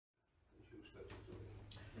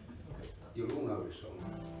You'll all know this song.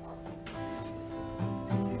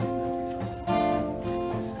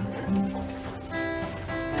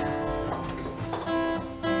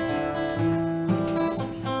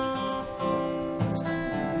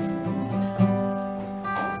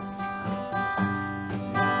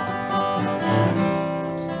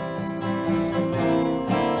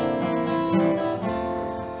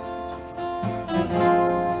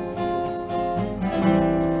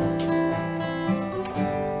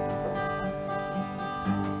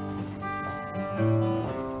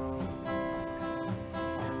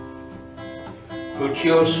 Put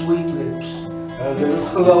your sweet lips a little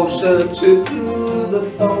closer to the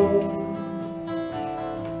phone.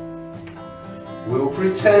 We'll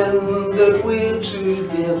pretend that we're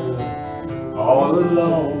together all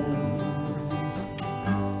alone.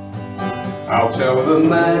 I'll tell the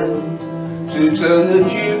man to turn the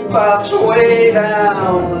jukebox way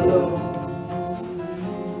down low.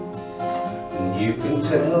 And you can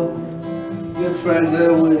tell your friend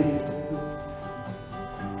there with you,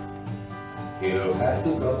 he'll have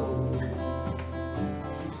to go.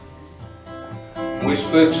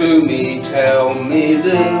 Whisper to me, tell me,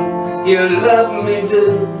 do you love me,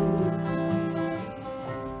 do?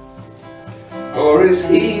 Or is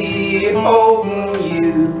he holding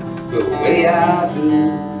you the way I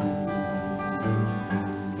do?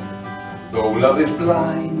 Though love is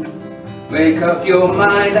blind, make up your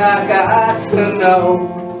mind, I got to know.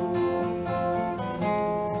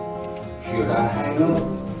 Should I hang up,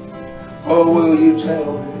 or will you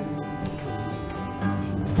tell me?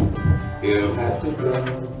 He'll have to go.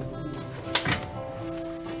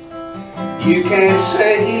 You can't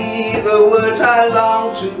say the words I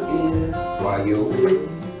long to hear while you're with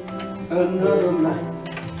another man.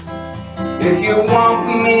 If you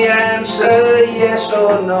want me, answer yes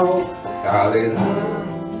or no, darling,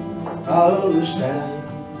 I'll understand.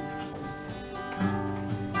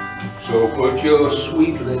 So put your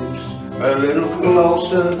sweet lips a little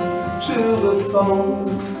closer to the phone.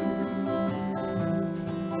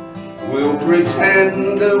 We'll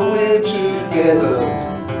pretend that we're together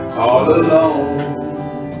all alone.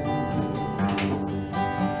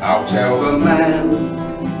 I'll tell the man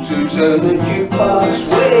to turn the jukebox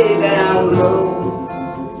way down low.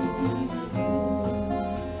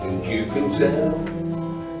 And you can tell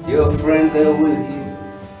your friend there with you,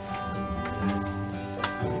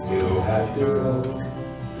 he'll have to go.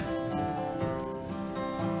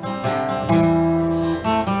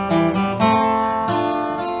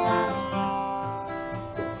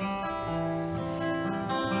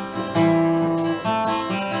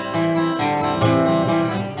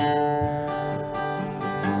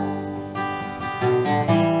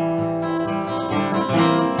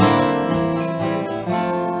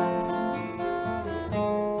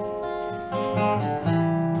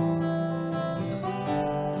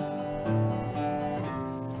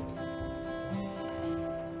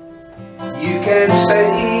 You can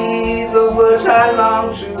say the words I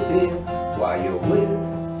long to hear while you're with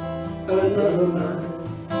another man.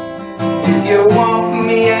 If you want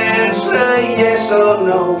me, answer yes or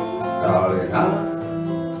no, darling, I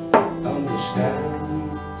understand.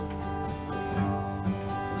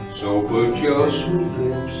 So put your sweet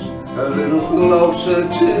lips a little closer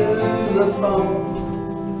to the phone.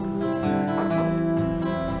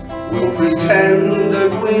 We'll pretend that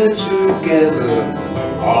we're together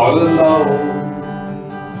all alone.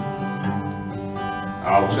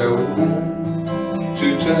 I'll tell the man to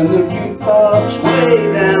turn the jukebox way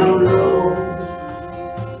down low.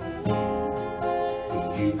 And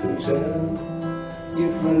you can tell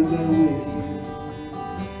your friend there with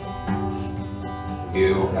you,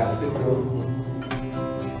 he'll have to go.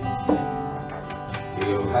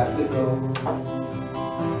 He'll have to go.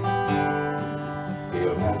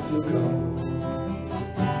 He'll have to go.